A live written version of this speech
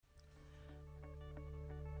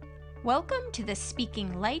Welcome to the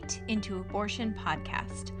Speaking Light into Abortion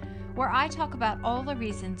podcast, where I talk about all the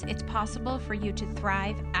reasons it's possible for you to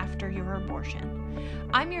thrive after your abortion.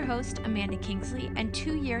 I'm your host, Amanda Kingsley, and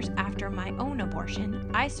 2 years after my own abortion,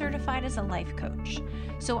 I certified as a life coach,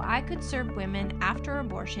 so I could serve women after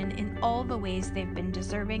abortion in all the ways they've been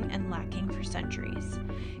deserving and lacking for centuries.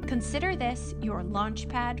 Consider this your launch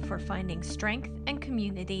pad for finding strength and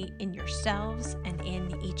community in yourselves and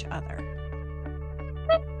in each other.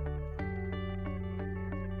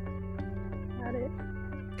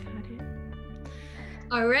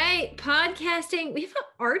 All right, podcasting. We have an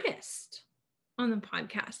artist on the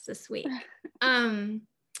podcast this week. As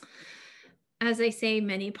I say,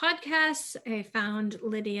 many podcasts, I found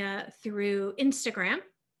Lydia through Instagram,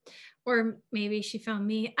 or maybe she found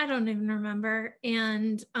me. I don't even remember.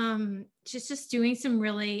 And she's just doing some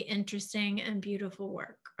really interesting and beautiful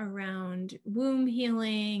work around womb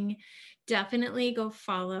healing. Definitely go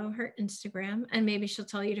follow her Instagram, and maybe she'll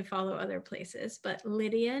tell you to follow other places. But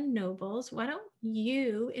Lydia Nobles, why don't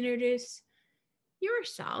you introduce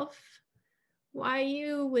yourself, why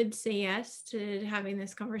you would say yes to having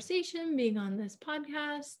this conversation, being on this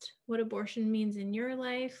podcast, what abortion means in your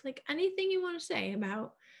life, like anything you want to say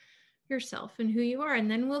about yourself and who you are, and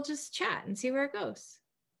then we'll just chat and see where it goes.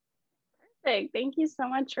 Perfect. Thank you so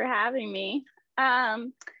much for having me.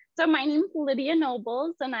 So my name is Lydia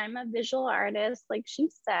Nobles, and I'm a visual artist, like she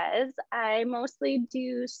says. I mostly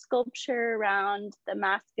do sculpture around the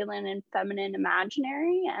masculine and feminine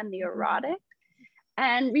imaginary and the erotic.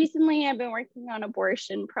 And recently I've been working on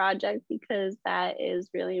abortion project because that is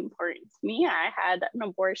really important to me. I had an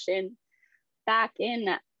abortion back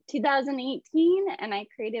in 2018, and I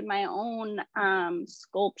created my own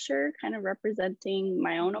sculpture kind of representing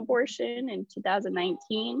my own abortion in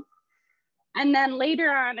 2019. And then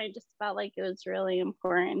later on, I just felt like it was really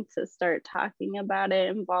important to start talking about it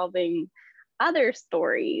involving other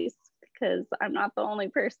stories, because I'm not the only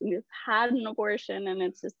person who's had an abortion. And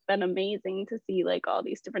it's just been amazing to see like all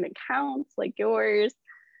these different accounts like yours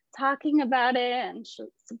talking about it and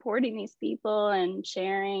supporting these people and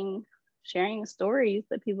sharing stories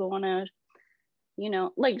that people want to,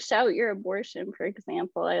 like Shout Your Abortion, for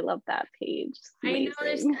example. I love that page. I know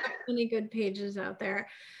there's so many good pages out there.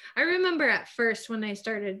 I remember at first when I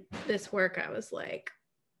started this work, I was like,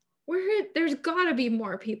 there's gotta be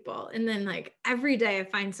more people. And then like every day I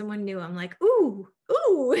find someone new. I'm like, ooh.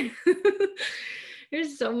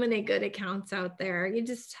 There's so many good accounts out there. You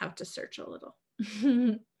just have to search a little.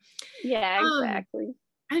 Yeah, exactly.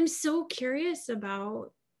 I'm so curious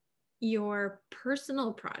about your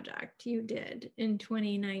personal project you did in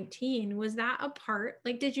 2019. Was that a part,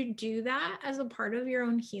 like, did you do that as a part of your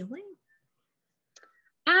own healing?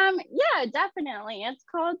 Yeah, definitely. It's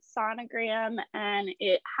called Sonogram, and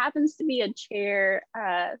it happens to be a chair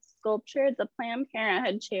sculpture. It's a Planned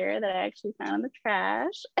Parenthood chair that I actually found in the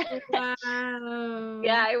trash. Wow.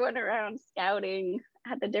 Yeah, I went around scouting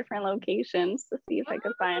at the different locations to see if I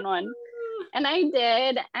could find one. And I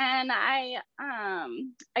did, and I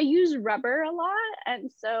use rubber a lot,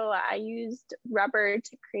 and so I used rubber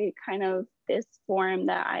to create kind of this form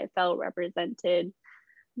that I felt represented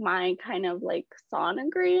my kind of like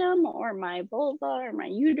sonogram, or my vulva, or my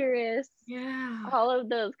uterus. Yeah, all of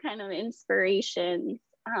those kind of inspirations,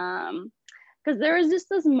 because there was just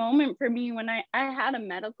this moment for me when I had a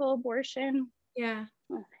medical abortion. Yeah.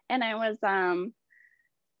 And I was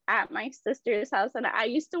at my sister's house, and I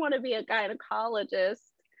used to want to be a gynecologist.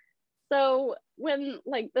 So when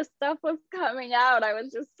like the stuff was coming out, I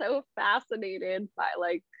was just so fascinated by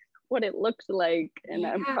like what it looked like. And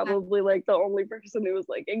I'm probably like the only person who was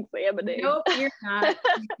like examining. Nope, you're not.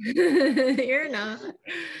 You're not.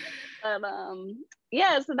 But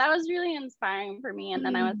yeah, so that was really inspiring for me. And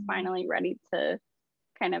then I was finally ready to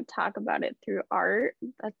kind of talk about it through art.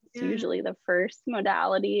 That's usually the first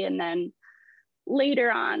modality. And then later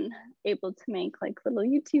on, able to make like little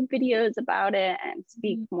YouTube videos about it and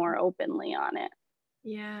speak more openly on it.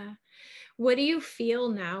 Yeah. What do you feel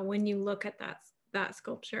now when you look at that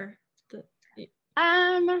sculpture?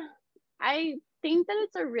 I think that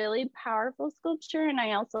it's a really powerful sculpture, and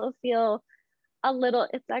I also feel a little,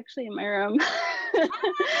 it's actually in my room.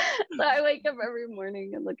 So I wake up every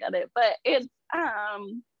morning and look at it, but it's a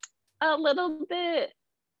little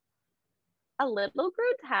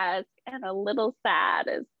grotesque and a little sad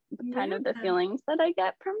is kind of the feelings that I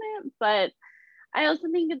get from it. But I also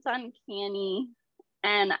think it's uncanny,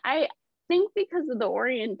 and I think because of the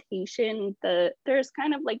orientation, there's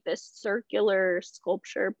kind of like this circular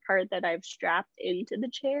sculpture part that I've strapped into the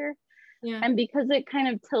chair. And because it kind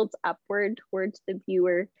of tilts upward towards the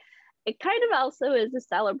viewer, it kind of also is a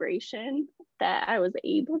celebration that I was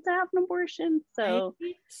able to have an abortion. So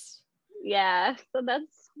Right? yeah, so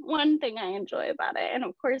that's one thing I enjoy about it. And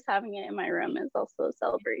of course, having it in my room is also a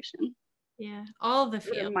celebration. Yeah, all the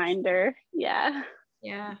feels. Reminder. Yeah.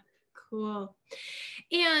 Yeah, cool.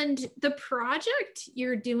 And the project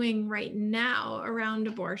you're doing right now around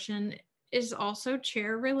abortion is also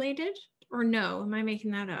chair related, or no? Am I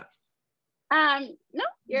making that up? No,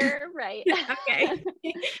 you're right. Okay.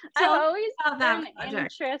 I've always about that been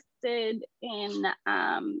project. interested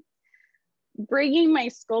in bringing my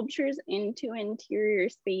sculptures into interior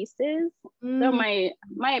spaces. So my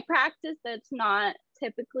practice that's not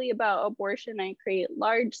typically about abortion, I create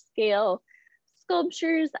large scale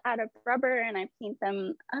sculptures out of rubber and I paint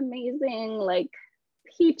them amazing, like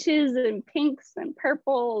peaches and pinks and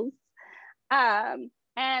purples.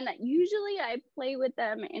 And usually I play with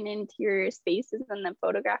them in interior spaces and then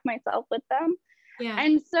photograph myself with them. Yeah.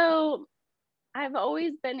 And so I've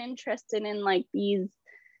always been interested in like these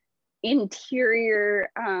interior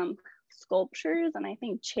sculptures, and I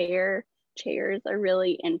think chairs are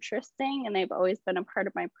really interesting, and they've always been a part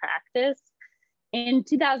of my practice. In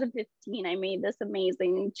 2015, I made this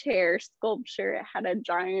amazing chair sculpture. It had a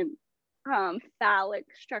giant phallic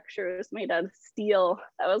structure. It was made out of steel.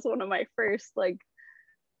 That was one of my first like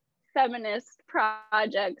feminist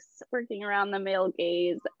projects, working around the male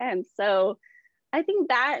gaze. And so I think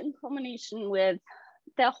that in culmination with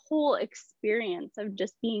the whole experience of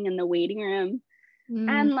just being in the waiting room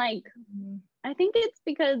and like I think it's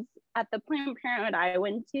because at the Planned Parenthood I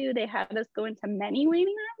went to, they had us go into many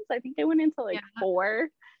waiting rooms. I think I went into like 4,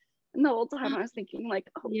 and the whole time I was thinking like,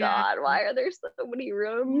 oh God, why are there so many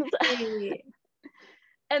rooms?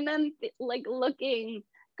 And then like looking,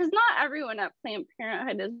 because not everyone at Planned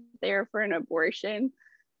Parenthood is there for an abortion,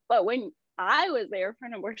 but when I was there for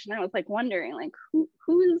an abortion, I was like wondering like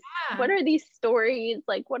what are these stories,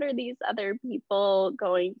 like what are these other people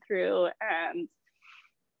going through? And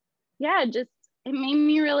yeah, just it made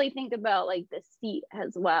me really think about like the seat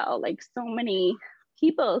as well. Like so many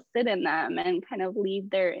people sit in them and kind of leave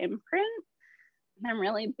their imprint. And I'm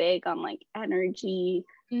really big on like energy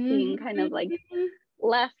being kind of like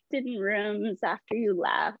left in rooms after you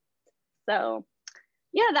left. So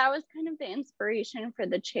yeah, that was kind of the inspiration for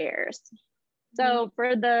the chairs. So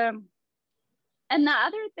and the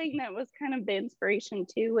other thing that was kind of the inspiration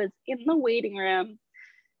too was in the waiting room.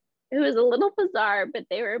 It was a little bizarre, but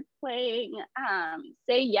they were playing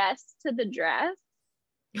Say Yes to the Dress.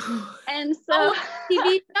 And so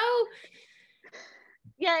TV show.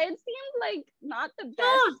 Yeah, it seemed like not the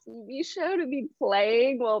best TV show to be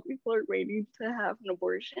playing while people are waiting to have an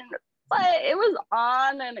abortion. But it was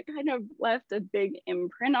on and it kind of left a big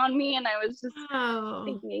imprint on me. And I was just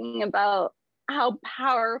thinking about how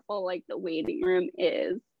powerful like the waiting room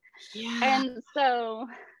is. And so,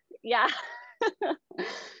 yeah.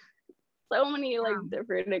 So many like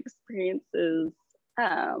different experiences.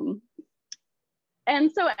 And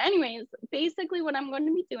so anyways, basically what I'm going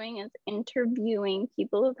to be doing is interviewing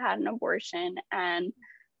people who've had an abortion and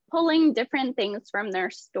pulling different things from their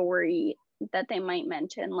story that they might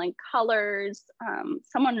mention, like colors.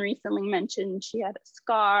 Someone recently mentioned she had a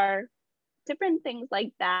scar, different things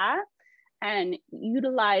like that, and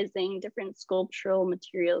utilizing different sculptural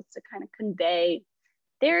materials to kind of convey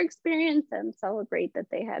their experience and celebrate that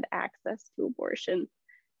they had access to abortion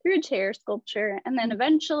through chair sculpture. And then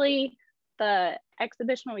eventually the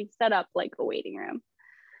exhibition will be set up like a waiting room.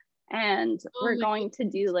 And we're going to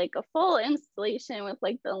do like a full installation with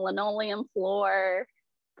like the linoleum floor,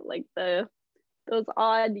 like those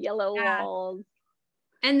odd yellow walls.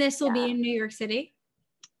 And this will be in New York City?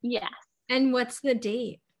 Yes. And what's the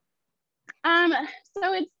date?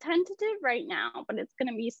 So it's tentative right now, but it's going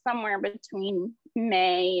to be somewhere between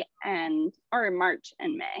March and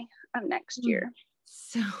May of next year.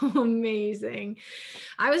 So amazing.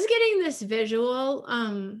 I was getting this visual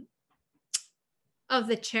of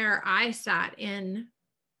the chair I sat in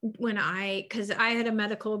because I had a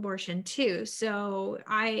medical abortion too. So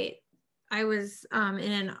I was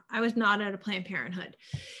I was not at a Planned Parenthood,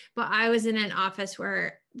 but I was in an office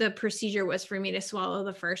where the procedure was for me to swallow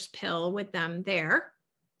the first pill with them there.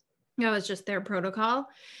 That was just their protocol.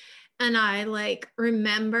 And I like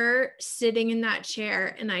remember sitting in that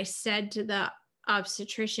chair and I said to the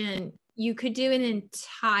obstetrician, you could do an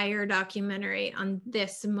entire documentary on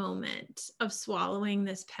this moment of swallowing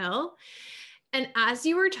this pill. And as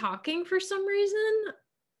you were talking, for some reason,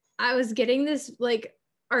 I was getting this like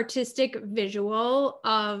artistic visual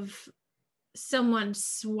of someone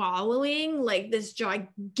swallowing like this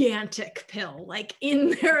gigantic pill, like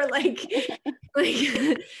in there, like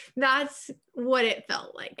that's what it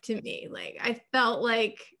felt like to me. Like I felt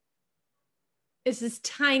like it's this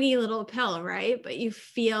tiny little pill, right? But you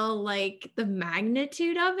feel like the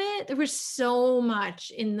magnitude of it. There was so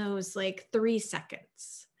much in those like 3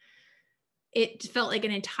 seconds. It felt like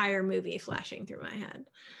an entire movie flashing through my head.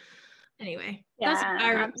 Anyway,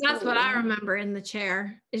 that's what I remember in the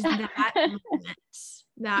chair, is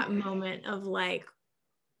that moment of like,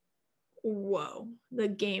 whoa, the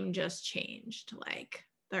game just changed. Like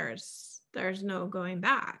there's no going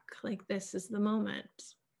back. Like this is the moment.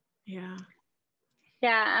 Yeah.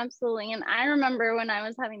 Yeah, absolutely. And I remember when I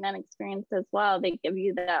was having that experience as well, they give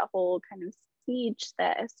you that whole kind of speech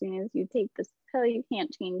that as soon as you take this pill, you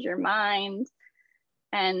can't change your mind.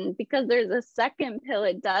 And because there's a second pill,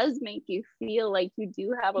 it does make you feel like you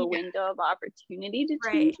do have a window of opportunity to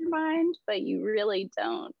change your mind, but you really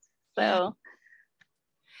don't. So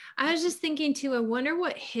I was just thinking too, I wonder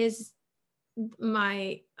what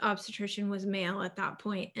my obstetrician was male at that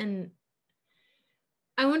point, and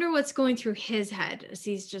I wonder what's going through his head as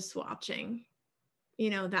he's just watching,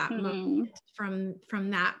 that moment from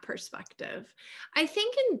that perspective. I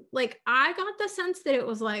think I got the sense that it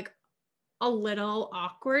was like a little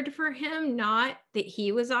awkward for him. Not that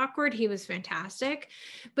he was awkward, he was fantastic,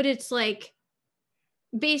 but it's like,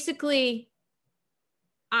 basically,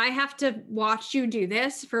 I have to watch you do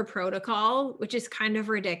this for protocol, which is kind of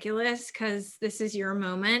ridiculous because this is your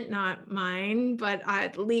moment, not mine.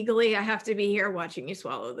 But legally, I have to be here watching you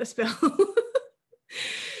swallow this pill.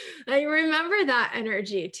 I remember that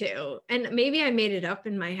energy too. And maybe I made it up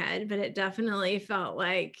in my head, but it definitely felt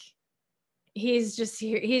like he's just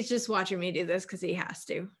here. He's just watching me do this because he has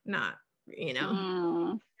to, not,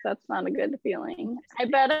 that's not a good feeling.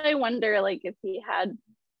 I wonder like if he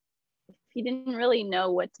didn't really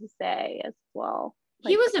know what to say as well.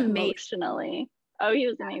 He was amazing. Emotionally. Oh, he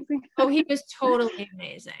was amazing. Oh, he was totally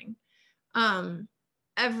amazing.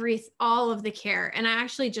 All of the care. And I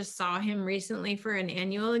actually just saw him recently for an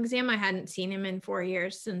annual exam. I hadn't seen him in 4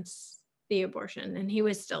 years since the abortion, and he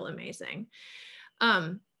was still amazing.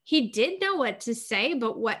 He did know what to say,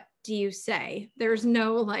 but what do you say? There's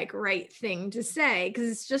no like right thing to say because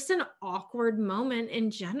it's just an awkward moment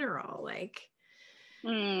in general. Like,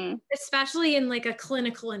 especially in like a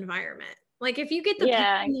clinical environment. Like if you get the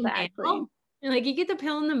pill in the mail, like you get the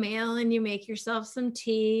pill in the mail and you make yourself some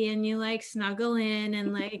tea and you like snuggle in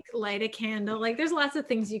and like light a candle. Like there's lots of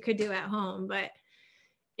things you could do at home, but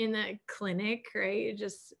in a clinic, right?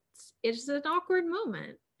 It's an awkward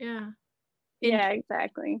moment. Yeah. Yeah,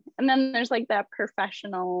 exactly. And then there's like that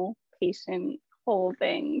professional patient whole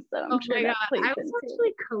thing. So I'm sure that plays I was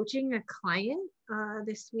actually coaching a client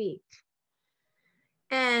this week.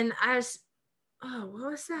 And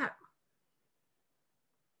what was that?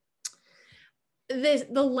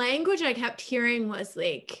 The language I kept hearing was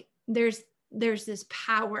like, there's this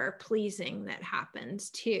power pleasing that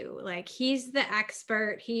happens too. Like he's the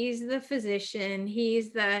expert, he's the physician,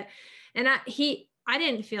 I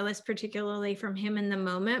didn't feel this particularly from him in the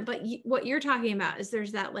moment, but what you're talking about is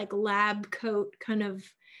there's that like lab coat kind of,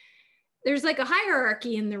 there's like a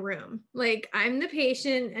hierarchy in the room. Like I'm the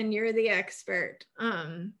patient and you're the expert.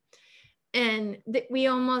 And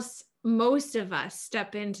most of us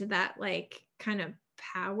step into that like kind of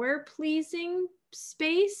power pleasing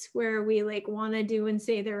space where we like want to do and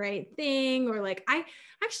say the right thing. Or like, I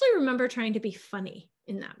actually remember trying to be funny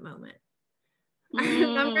in that moment. I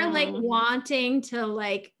remember like wanting to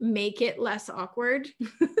like make it less awkward.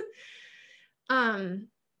 And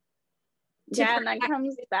that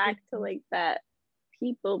comes back to like that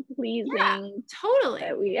people pleasing totally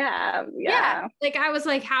that we have. Like I was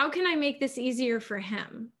like, how can I make this easier for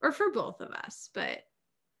him or for both of us? But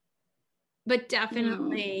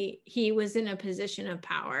definitely he was in a position of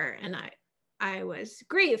power, and I was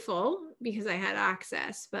grateful because I had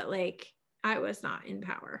access, but like I was not in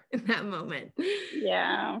power in that moment.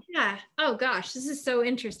 Yeah. Oh gosh, this is so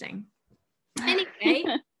interesting. Anyway,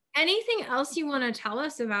 anything else you want to tell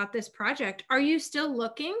us about this project? Are you still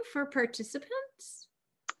looking for participants?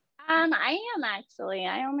 I am actually.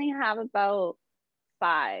 I only have about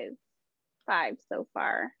five so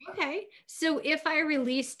far. Okay. So if I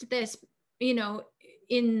released this,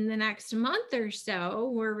 in the next month or so,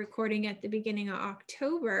 we're recording at the beginning of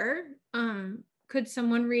October, could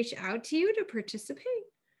someone reach out to you to participate?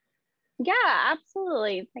 Yeah,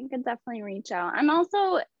 absolutely. I could definitely reach out. I'm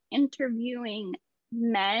also interviewing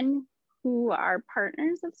men who are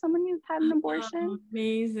partners of someone who's had an abortion.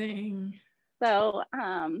 Amazing. So,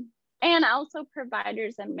 and also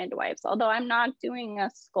providers and midwives, although I'm not doing a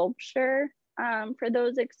sculpture for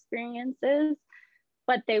those experiences,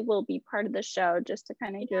 but they will be part of the show just to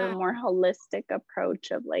kind of do a more holistic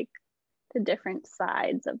approach of like the different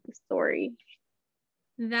sides of the story.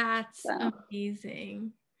 That's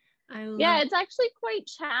amazing. I love Yeah, it's actually quite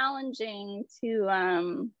challenging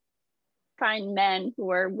to find men who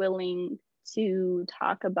are willing to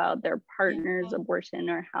talk about their partner's abortion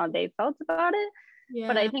or how they felt about it. Yeah.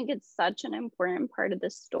 But I think it's such an important part of the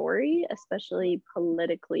story, especially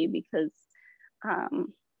politically, because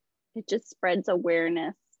it just spreads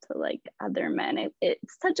awareness to like other men.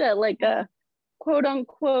 It's such a like a quote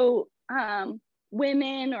unquote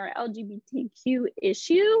women or LGBTQ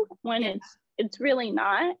issue when it's really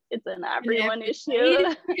not. It's an everyone issue.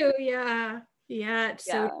 Yeah. It's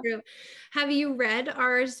so true. Have you read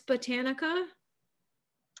Ars Botanica?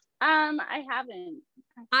 I haven't.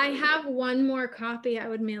 I have one more copy. I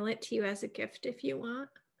would mail it to you as a gift if you want.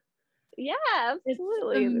 Yeah,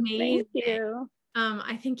 absolutely. It's amazing. Thank you.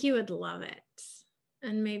 I think you would love it.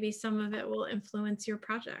 And maybe some of it will influence your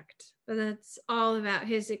project. But it's all about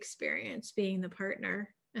his experience being the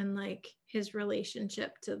partner and like his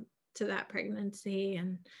relationship to that pregnancy.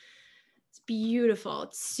 And it's beautiful.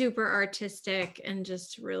 It's super artistic and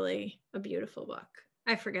just really a beautiful book.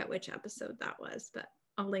 I forget which episode that was, but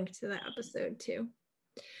I'll link to that episode too.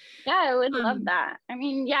 Yeah, I would love that. I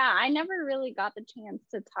mean, yeah, I never really got the chance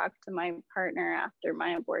to talk to my partner after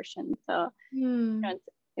my abortion. So you know,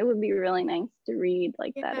 it would be really nice to read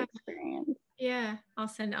like that experience. Yeah, I'll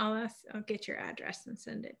get your address and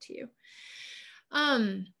send it to you.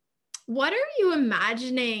 What are you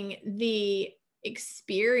imagining the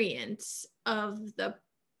experience of the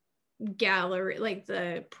gallery, like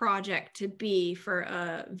the project, to be for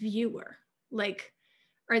a viewer? Like,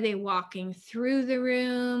 are they walking through the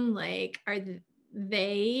room? Like, are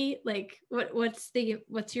they like,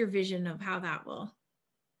 what's your vision of how that will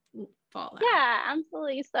fall out? Yeah,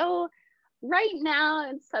 absolutely. So right now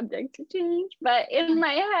it's subject to change, but in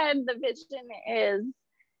my head, the vision is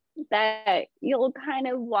that you'll kind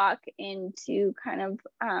of walk into kind of,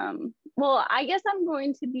 well, I guess I'm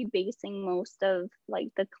going to be basing most of like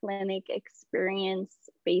the clinic experience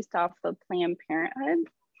based off of Planned Parenthood.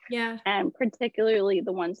 Yeah. And particularly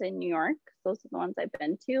the ones in New York. Those are the ones I've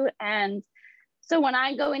been to. And so when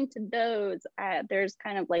I go into those, there's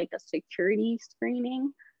kind of like a security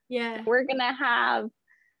screening. Yeah. We're going to have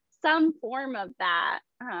some form of that.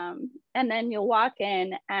 And then you'll walk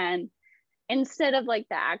in, and instead of like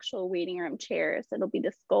the actual waiting room chairs, it'll be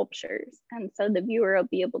the sculptures. And so the viewer will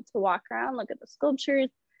be able to walk around, look at the sculptures.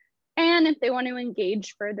 And if they want to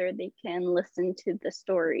engage further, they can listen to the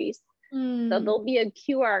stories. So there'll be a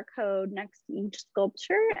QR code next to each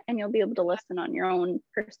sculpture, and you'll be able to listen on your own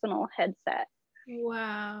personal headset.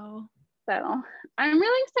 Wow. So I'm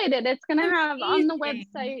really excited. It's going to have on the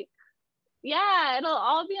website. Yeah, it'll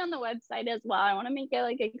all be on the website as well. I want to make it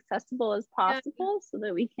like accessible as possible so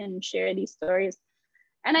that we can share these stories.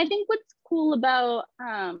 And I think what's cool about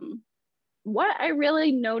what I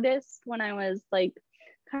really noticed when I was like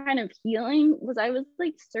kind of healing was I was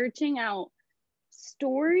like searching out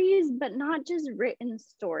stories, but not just written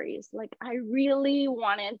stories. Like I really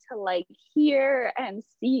wanted to like hear and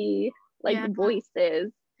see like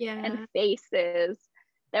voices and faces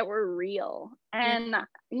that were real. And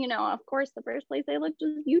you know, of course, the first place I looked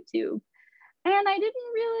was YouTube, and I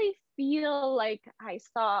didn't really feel like I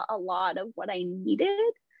saw a lot of what I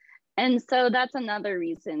needed. And so that's another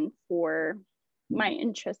reason for my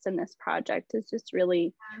interest in this project, is just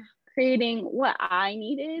really creating what I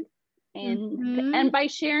needed. And by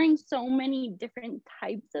sharing so many different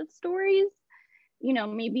types of stories, you know,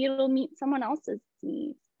 maybe it'll meet someone else's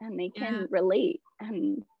needs and they can relate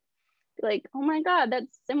and be like, oh my God,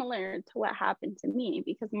 that's similar to what happened to me,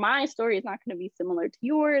 because my story is not going to be similar to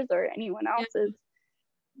yours or anyone else's,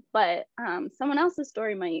 but someone else's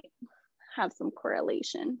story might have some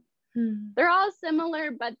correlation. They're all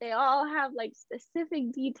similar, but they all have like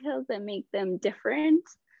specific details that make them different.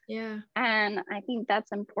 Yeah. And I think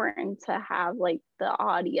that's important to have like the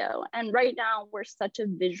audio. And right now we're such a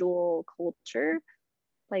visual culture,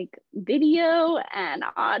 like video and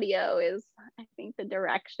audio is, I think, the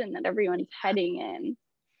direction that everyone's heading in.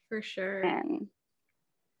 For sure. And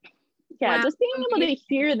just being able to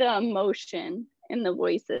hear the emotion in the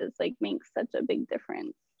voices like makes such a big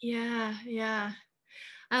difference. Yeah.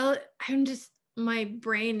 My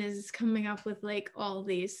brain is coming up with like all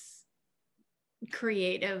these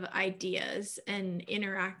creative ideas and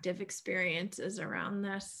interactive experiences around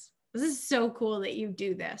this. This is so cool that you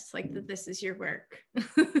do this, like that this is your work.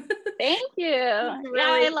 Thank you.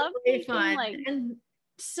 Really, I love really fun, like, and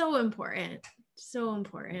so important.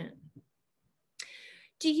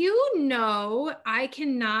 Do you know, I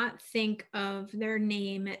cannot think of their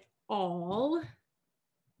name at all.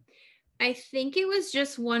 I think it was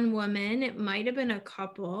just one woman. It might have been a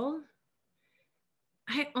couple.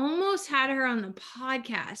 I almost had her on the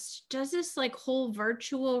podcast. Does this like whole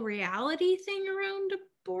virtual reality thing around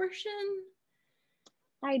abortion?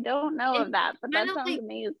 I don't know of that, but that sounds Like,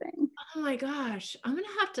 amazing. oh my gosh, I'm gonna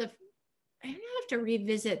have to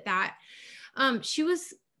revisit that. She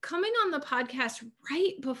was coming on the podcast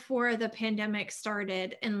right before the pandemic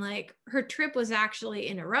started, and like her trip was actually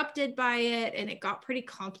interrupted by it, and it got pretty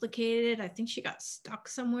complicated. I think she got stuck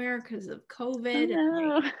somewhere because of COVID. Oh,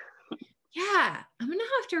 no. And like, yeah, I'm gonna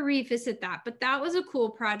have to revisit that. But that was a cool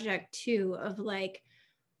project too, of like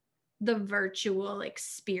the virtual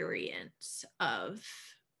experience of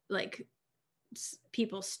like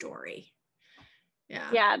people's story.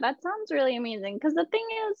 Yeah, that sounds really amazing. Because the thing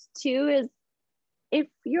is too is if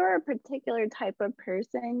you're a particular type of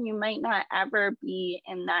person, you might not ever be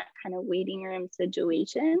in that kind of waiting room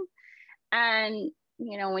situation. And,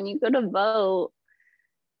 you know, when you go to vote,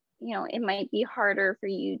 you know, it might be harder for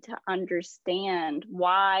you to understand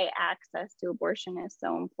why access to abortion is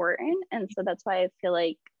so important. And so that's why I feel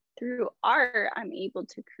like through art, I'm able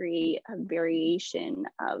to create a variation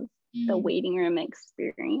of the waiting room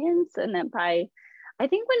experience. And that I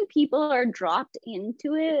think when people are dropped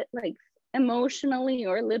into it, like emotionally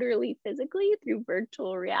or literally physically through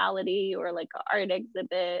virtual reality or like an art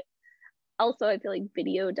exhibit, also I feel like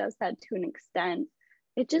video does that to an extent.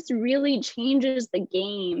 It just really changes the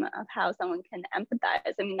game of how someone can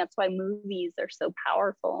empathize. I mean, that's why movies are so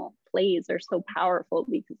powerful, plays are so powerful,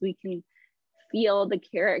 because we can feel the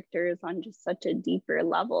characters on just such a deeper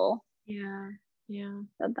level. Yeah.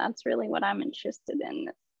 So that's really what I'm interested in.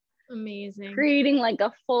 Amazing. Creating like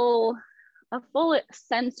a full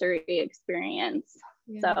sensory experience.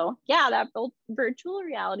 Yeah. So yeah, that virtual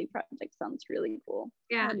reality project sounds really cool.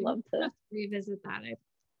 Yeah, I'd love to revisit that.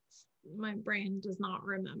 My brain does not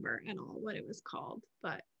remember at all what it was called,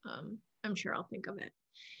 but I'm sure I'll think of it.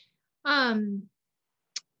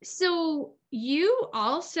 So you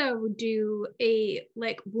also do a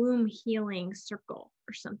like womb healing circle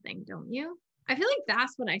or something, don't you? I feel like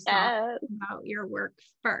that's what I saw about your work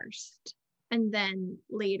first. And then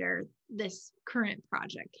later this current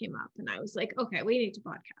project came up and I was like, okay, we need to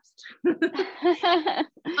podcast.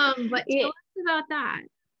 But tell us about that.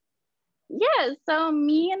 Yeah, so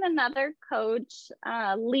me and another coach,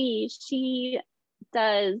 Lee, she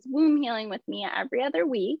does womb healing with me every other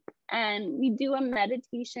week. And we do a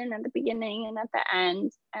meditation at the beginning and at the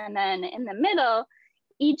end. And then in the middle,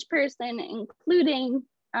 each person, including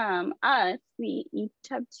us, we each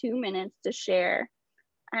have 2 minutes to share.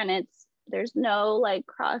 And there's no like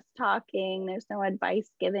cross talking, there's no advice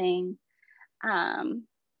giving,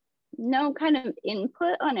 no kind of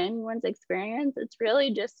input on anyone's experience. It's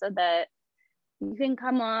really just so that you can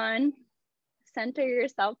come on, center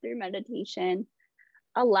yourself through meditation,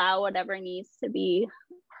 allow whatever needs to be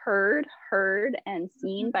heard and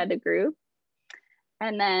seen by the group,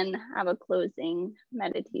 and then have a closing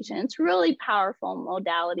meditation. It's a really powerful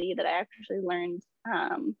modality that I actually learned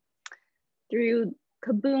through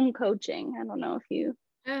Kaboom Coaching. I don't know if you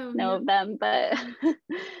know of them, but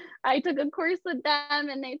I took a course with them,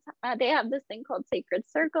 and they have this thing called Sacred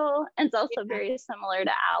Circle, and it's also very similar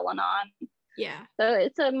to Al-Anon. Yeah. So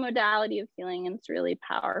it's a modality of healing, and it's really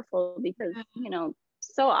powerful because, you know,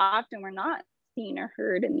 so often we're not seen or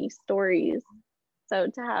heard in these stories. So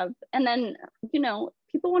and then, you know,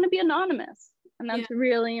 people want to be anonymous, and that's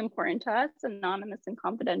really important to us, anonymous and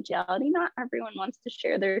confidentiality. Not everyone wants to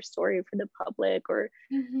share their story for the public or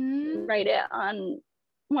write it on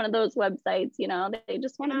one of those websites, you know, they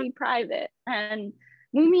just want to be private. And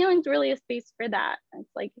womb healing is really a space for that.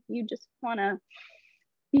 It's like, if you just want to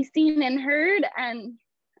be seen and heard, and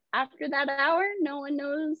after that hour, no one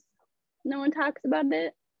knows, no one talks about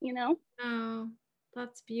it, you know? Oh,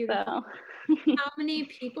 that's beautiful. So. How many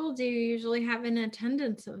people do you usually have in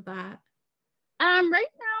attendance of that? Right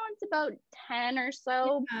now it's about 10 or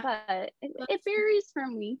so, but it varies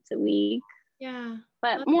from week to week. Yeah.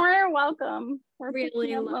 But more are welcome. We're really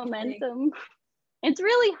picking up momentum. It's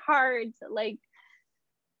really hard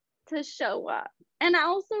to show up. And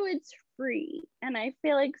also it's free. And I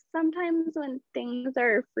feel like sometimes when things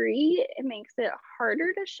are free, it makes it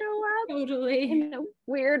harder to show up. Totally. In a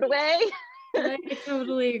weird way. I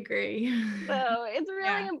totally agree. So it's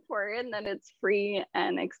really important that it's free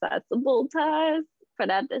and accessible to us.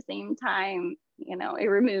 But at the same time, you know, it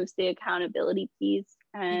removes the accountability piece.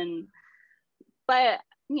 But,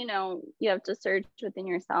 you know, you have to search within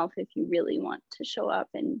yourself if you really want to show up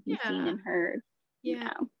and be seen and heard.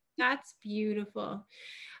 Yeah. That's beautiful.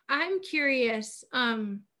 I'm curious.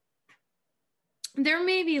 There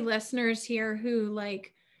may be listeners here who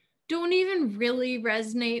like don't even really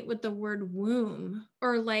resonate with the word womb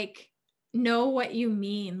or like know what you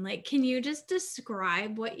mean. Like, can you just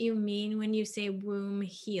describe what you mean when you say womb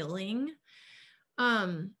healing?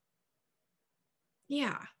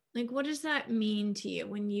 Yeah. Like, what does that mean to you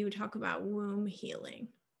when you talk about womb healing?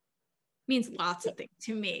 It means lots of things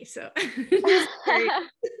to me. So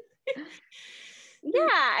Yeah,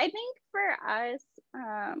 I think for us,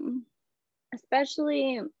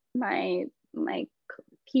 especially my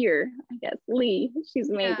peer, I guess, Lee, she's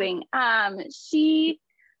amazing. She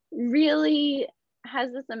really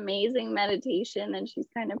has this amazing meditation, and she's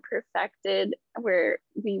kind of perfected where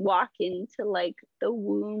we walk into like the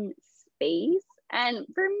womb space. And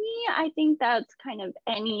for me, I think that's kind of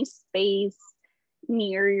any space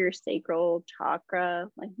near your sacral chakra,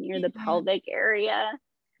 like near the pelvic area.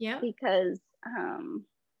 Yeah. Because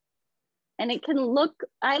and it can look,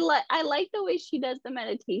 I like the way she does the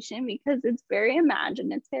meditation because it's very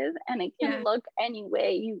imaginative and it can look any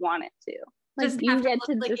way you want it to. Like you get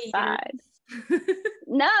to decide.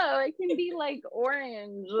 No, it can be like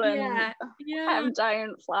orange and have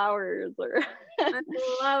giant flowers or I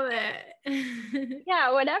love it.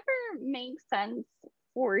 Yeah, whatever makes sense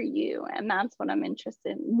for you. And that's what I'm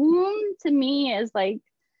interested in. Womb to me is like,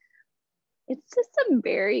 it's just a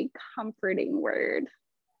very comforting word.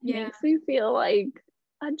 It makes me feel like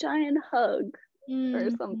a giant hug or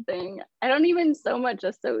something. I don't even so much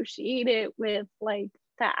associate it with like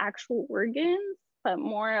the actual organs, but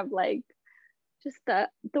more of like just the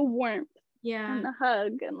warmth and the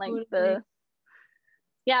hug and like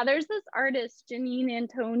there's this artist, Janine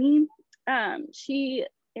Antoni. She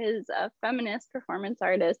is a feminist performance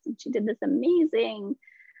artist, and she did this amazing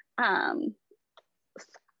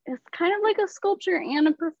it's kind of like a sculpture and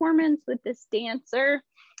a performance with this dancer,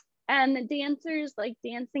 and the dancer's like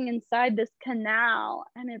dancing inside this canal,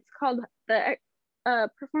 and it's called the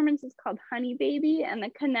performance is called Honey Baby, and the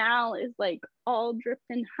canal is like all dripped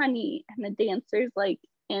in honey, and the dancer's like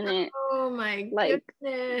in it. Oh my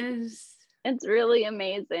goodness. It's really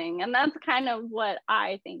amazing. And that's kind of what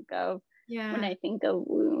I think of when I think of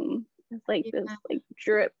womb. It's like this like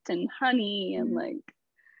dripped in honey and like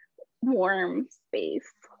warm space.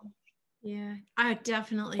 Yeah, it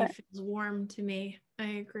definitely feels warm to me. I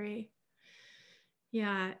agree.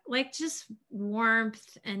 Yeah, like just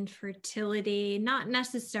warmth and fertility, not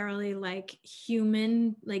necessarily like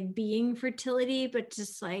human, like being fertility, but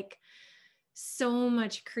just like so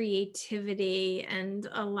much creativity and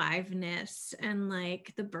aliveness and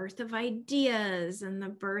like the birth of ideas and the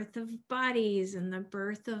birth of bodies and the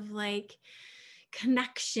birth of like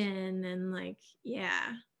connection and like,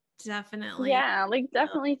 definitely. Yeah, like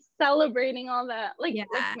definitely celebrating all that. Like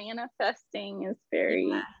manifesting is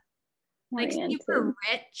very like super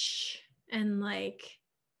rich and like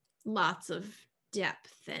lots of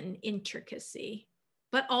depth and intricacy,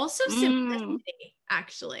 but also simplicity,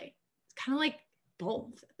 actually. It's kind of like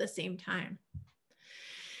both at the same time.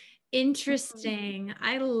 Interesting.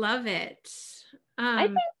 I love it. I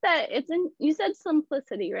think that you said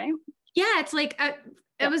simplicity, right? Yeah, it's like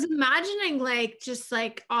I was imagining like just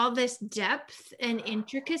like all this depth and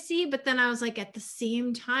intricacy, but then I was like at the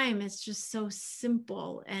same time it's just so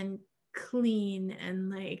simple and clean and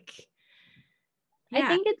like I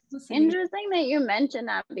think it's interesting that you mentioned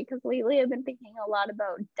that, because lately I've been thinking a lot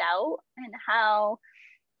about doubt and how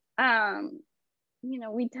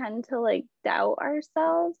we tend to like doubt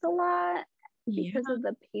ourselves a lot because of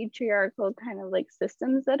the patriarchal kind of like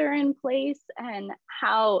systems that are in place, and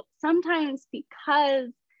how sometimes because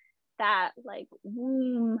that like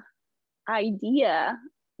womb idea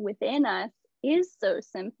within us is so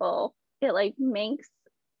simple, it like makes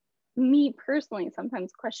me personally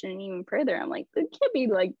sometimes question even further. I'm like, it can't be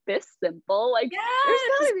like this simple. Like there's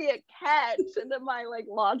gotta be a catch. And then my like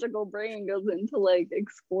logical brain goes into like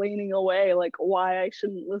explaining away like why I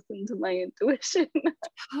shouldn't listen to my intuition.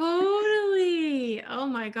 Totally. Oh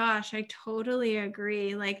my gosh, I totally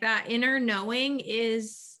agree. Like that inner knowing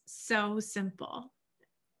is so simple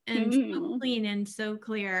and so clean and so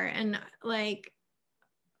clear. And like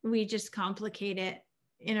we just complicate it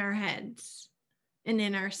in our heads and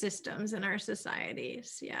in our systems and our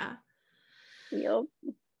societies. Yeah. Yep.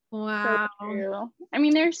 Wow. So true. I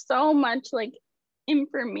mean, there's so much like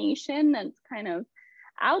information that's kind of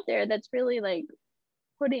out there that's really like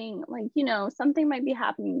putting like, something might be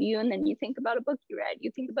happening to you, and then you think about a book you read,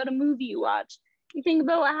 you think about a movie you watched, you think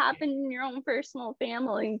about what happened in your own personal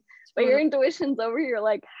family, but your intuition's over here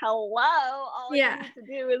like, hello, all you need to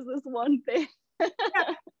do is this one thing.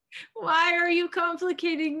 Why are you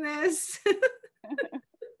complicating this?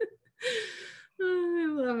 Oh, I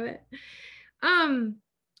love it.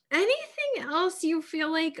 Anything else you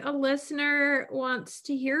feel like a listener wants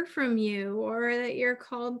to hear from you or that you're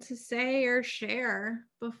called to say or share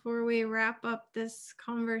before we wrap up this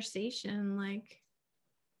conversation? Like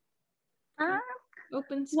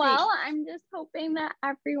open space. Well, I'm just hoping that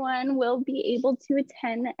everyone will be able to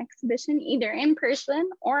attend the exhibition either in person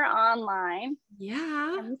or online.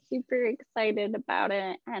 Yeah. I'm super excited about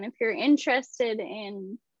it. And if you're interested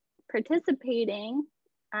in participating,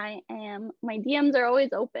 my DMs are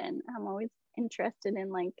always open. I'm always interested in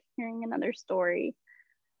like hearing another story.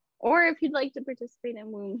 Or if you'd like to participate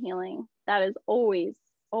in womb healing, that is always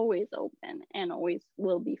open and always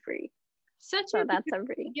will be free. That's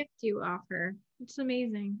every gift you offer. It's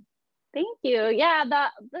amazing. Thank you. Yeah,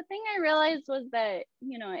 the thing I realized was that,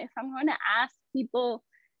 if I'm going to ask people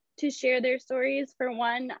to share their stories, for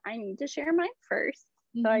one, I need to share mine first.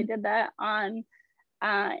 Mm-hmm. So I did that on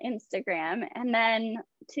Instagram. And then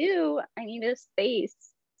two, I need a space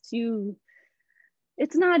to,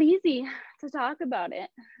 it's not easy to talk about it.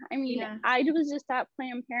 I mean, yeah. I was just at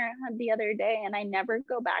Planned Parenthood the other day and I never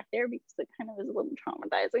go back there because it kind of was a little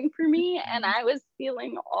traumatizing for me. And I was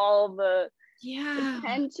feeling all the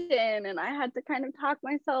tension and I had to kind of talk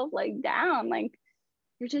myself like down, like,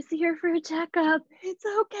 you're just here for a checkup. It's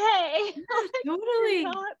okay. Totally.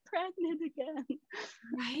 You're not pregnant again.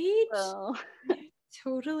 Right? So. I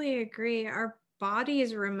totally agree. Our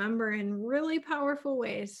bodies remember in really powerful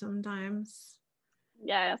ways sometimes.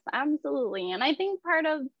 Yes, absolutely. And I think part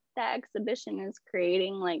of the exhibition is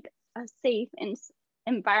creating like a safe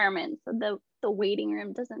environment so the waiting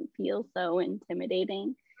room doesn't feel so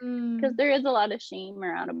intimidating, because there is a lot of shame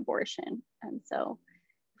around abortion. And so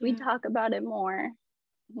if we talk about it more,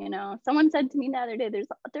 someone said to me the other day,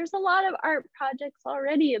 there's a lot of art projects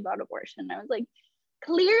already about abortion. I was like,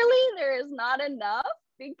 clearly there is not enough,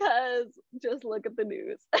 because just look at the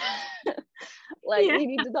news. We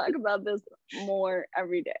need to talk about this more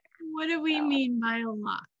every day. What do we mean by a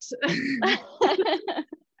lot?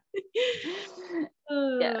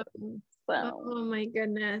 Yeah. Oh my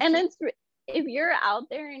goodness. And if you're out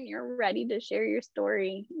there and you're ready to share your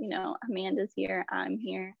story, Amanda's here, I'm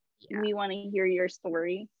here. Yeah. We want to hear your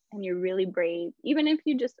story, and you're really brave. Even if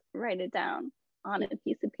you just write it down on a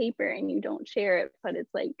piece of paper and you don't share it, but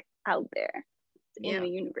it's like out there in the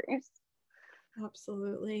universe.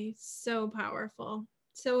 Absolutely. So powerful.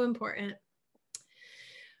 So important.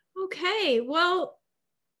 Okay. Well,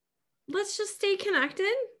 let's just stay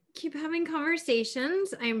connected. Keep having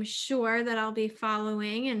conversations. I'm sure that I'll be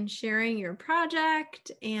following and sharing your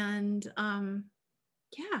project. And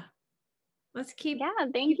let's keep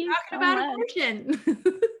thank you talking about abortion.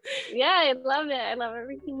 Yeah, I love it. I love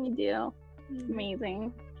everything you do. It's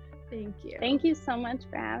amazing. Thank you. Thank you so much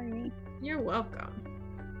for having me. You're welcome.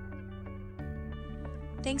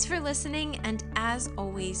 Thanks for listening, and as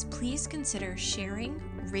always, please consider sharing,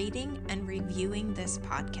 rating, and reviewing this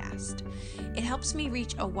podcast. It helps me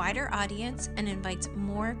reach a wider audience and invites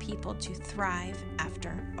more people to thrive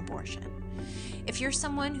after abortion. If you're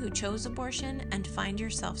someone who chose abortion and find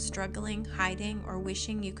yourself struggling, hiding, or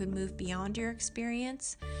wishing you could move beyond your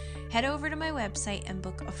experience, head over to my website and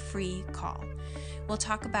book a free call. We'll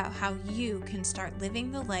talk about how you can start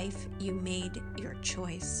living the life you made your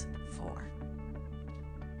choice for.